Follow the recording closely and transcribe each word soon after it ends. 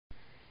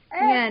You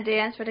gonna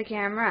dance for the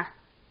camera?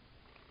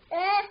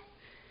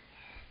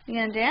 You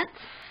gonna dance?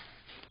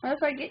 What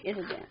if I get you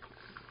to dance?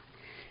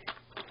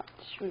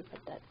 Should we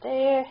put that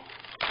there?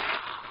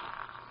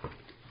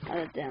 Oh,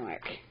 that didn't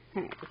work.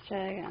 Alright, let's try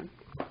it again.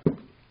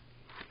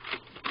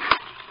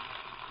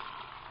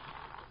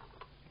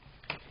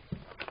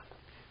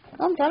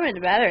 Don't tell me the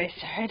battery's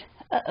dead.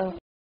 Uh-oh. Look,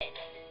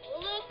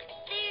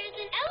 there's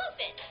an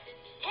elephant.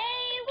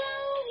 Hey,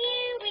 whoa,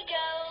 here we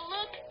go.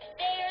 Look,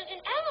 there's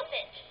an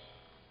elephant.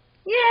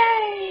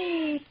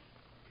 Yay!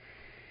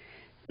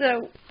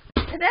 So,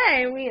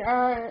 today we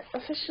are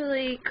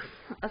officially,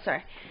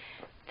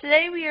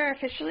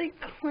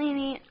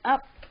 cleaning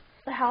up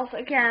the house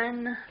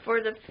again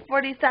for the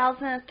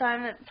 40,000th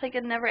time. It's like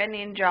a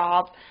never-ending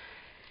job.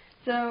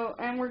 So,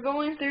 and we're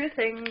going through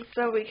things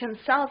so we can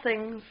sell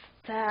things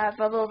to have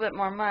a little bit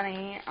more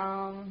money,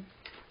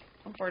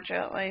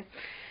 unfortunately.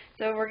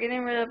 So we're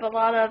getting rid of a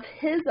lot of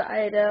his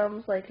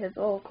items, like his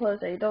old clothes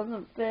that he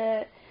doesn't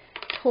fit,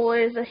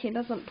 toys that he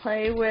doesn't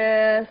play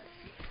with.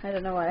 I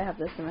don't know why I have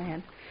this in my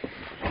hand.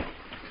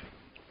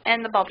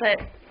 And the ball pit.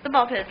 The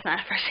ball pit's not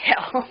for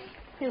sale.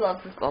 He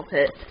loves his ball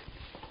pit.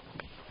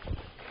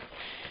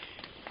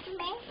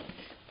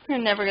 We're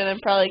never going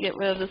to probably get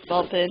rid of this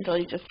ball pit until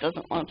he just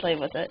doesn't want to play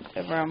with it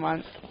over a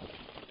month.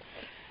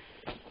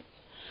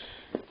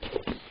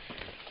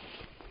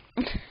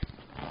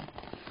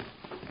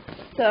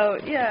 So,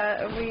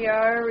 yeah, we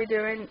are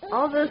redoing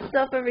all this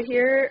stuff over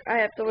here. I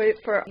have to wait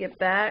for him to get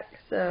back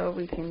so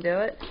we can do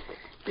it.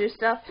 Do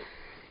stuff.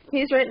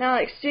 He's right now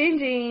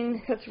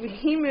exchanging, because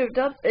he moved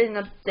up in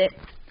a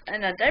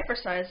diaper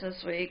size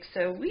this week,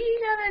 so we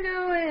gotta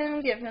go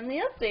and give him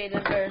the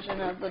updated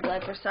version of the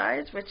diaper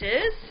size, which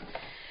is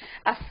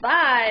a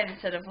 5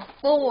 instead of a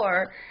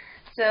 4.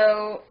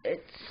 So,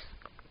 it's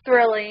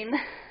thrilling.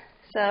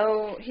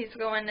 So, he's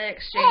going to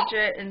exchange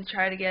it and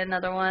try to get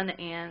another one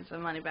and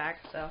some money back,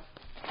 so.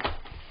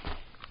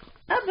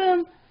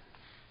 Boom.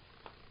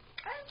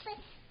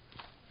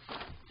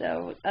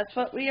 So that's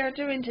what we are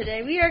doing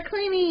today. We are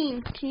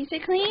cleaning. Can you say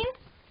clean?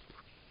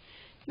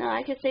 No,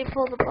 I could say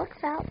pull the books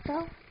out,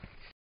 so.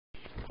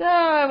 So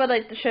I would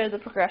like to show the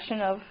progression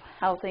of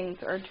how things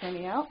are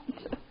turning out.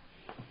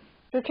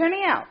 They're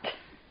turning out.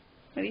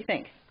 What do you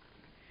think?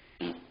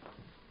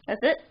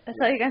 That's it? That's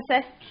all you're gonna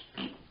say?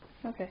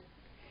 Okay.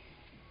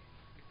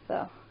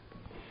 So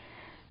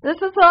this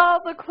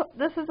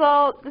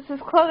is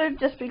cluttered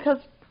just because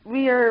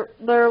we are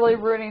literally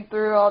rooting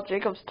through all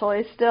Jacob's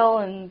toys still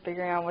and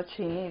figuring out what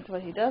he needs,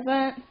 what he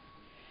doesn't.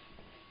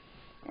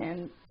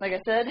 And like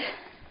I said,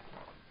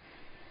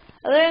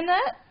 other than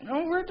that,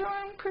 we're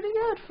doing pretty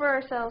good for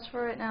ourselves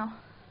for right now.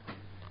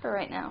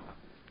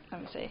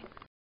 Let me see.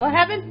 What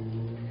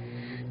happened?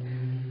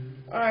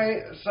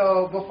 Alright,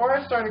 so before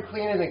I started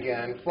cleaning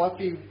again,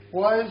 Fluffy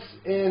was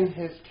in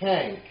his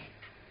tank.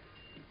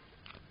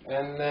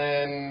 And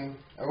then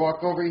I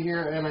walk over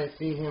here and I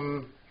see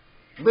him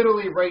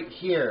literally right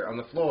here on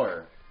the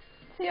floor.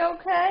 Is he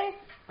okay?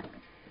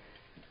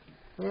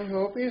 I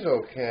hope he's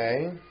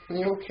okay.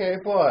 You okay,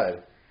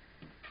 bud?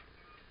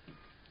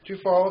 Did you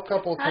fall a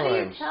couple How times?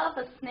 do you tell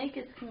if a snake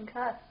is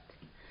concussed?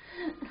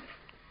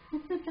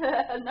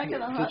 I'm not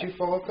gonna lie. Did you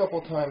fall a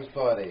couple times,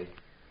 buddy?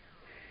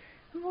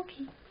 I'm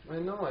okay. I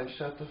know, I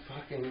shut the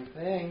fucking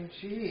thing.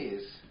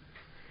 Jeez.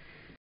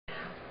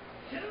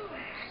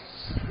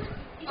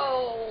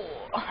 Oh,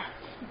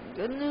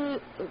 good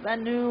news, bad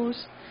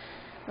news.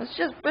 I was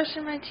just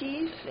brushing my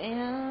teeth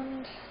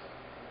and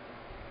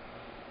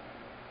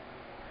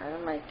part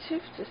of my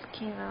tooth just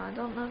came out. I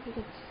don't know if you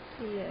can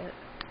see it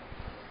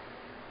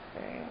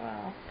very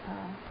well.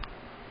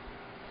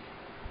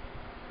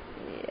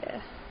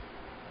 Yeah.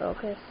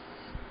 Focus.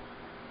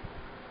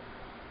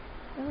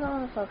 I don't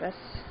want to focus.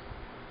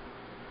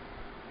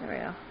 There we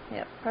go.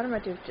 Yep, part of my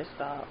tooth just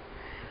fell out.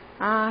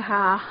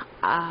 Aha.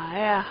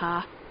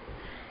 Aha.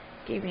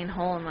 Gave me a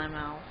hole in my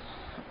mouth.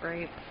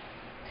 Great.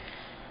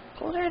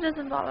 Cold air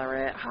doesn't bother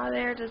it. Hot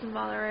air doesn't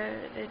bother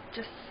it. It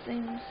just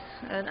seems...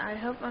 And I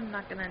hope I'm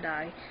not going to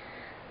die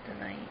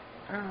tonight.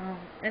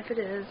 If it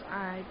is,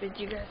 I bid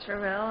you guys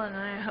farewell, and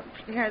I hope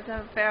you guys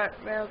have a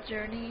farewell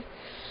journey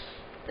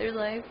through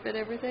life and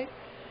everything.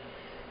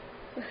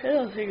 I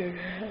don't think I'm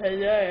going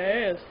to die.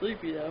 I am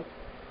sleepy, though.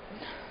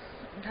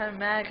 I'm kind of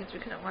mad because we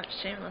couldn't watch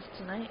Shameless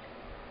tonight.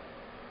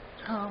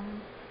 Other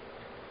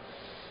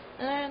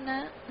than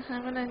that,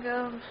 I'm going to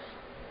go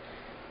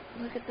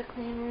look at the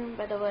clean room,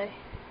 by the way.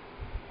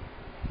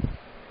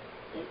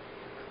 It's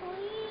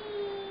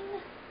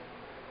clean.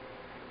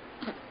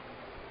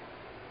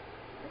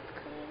 It's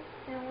clean.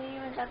 And we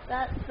even got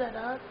that set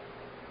up.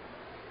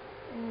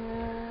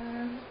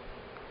 And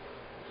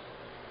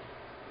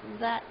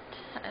that,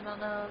 I don't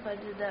know if I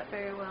did that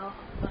very well,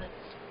 but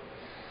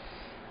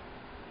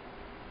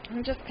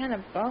I'm just kind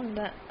of bummed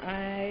that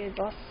I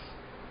lost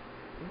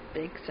a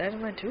big side of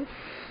my tooth.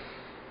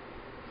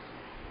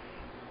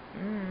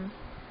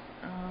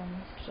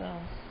 So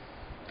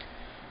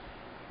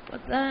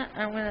with that,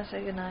 I'm gonna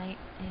say goodnight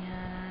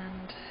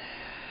and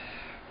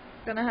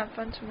gonna have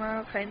fun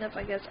tomorrow, kind of,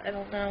 I guess. I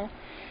don't know.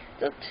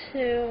 It's up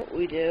to what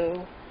we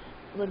do.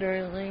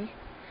 literally.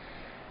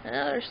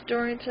 Another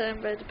story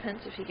time, but it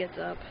depends if he gets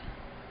up.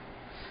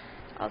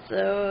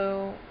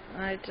 Also,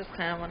 I just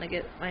kind of want to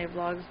get my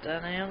vlogs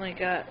done. I only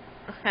got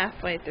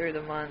halfway through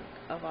the month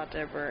of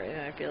October,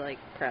 and I feel like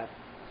crap.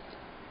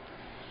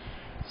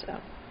 So,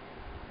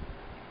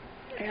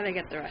 I gotta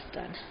get the rest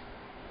done.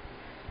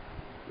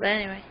 But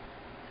anyway,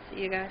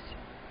 see you guys.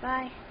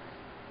 Bye.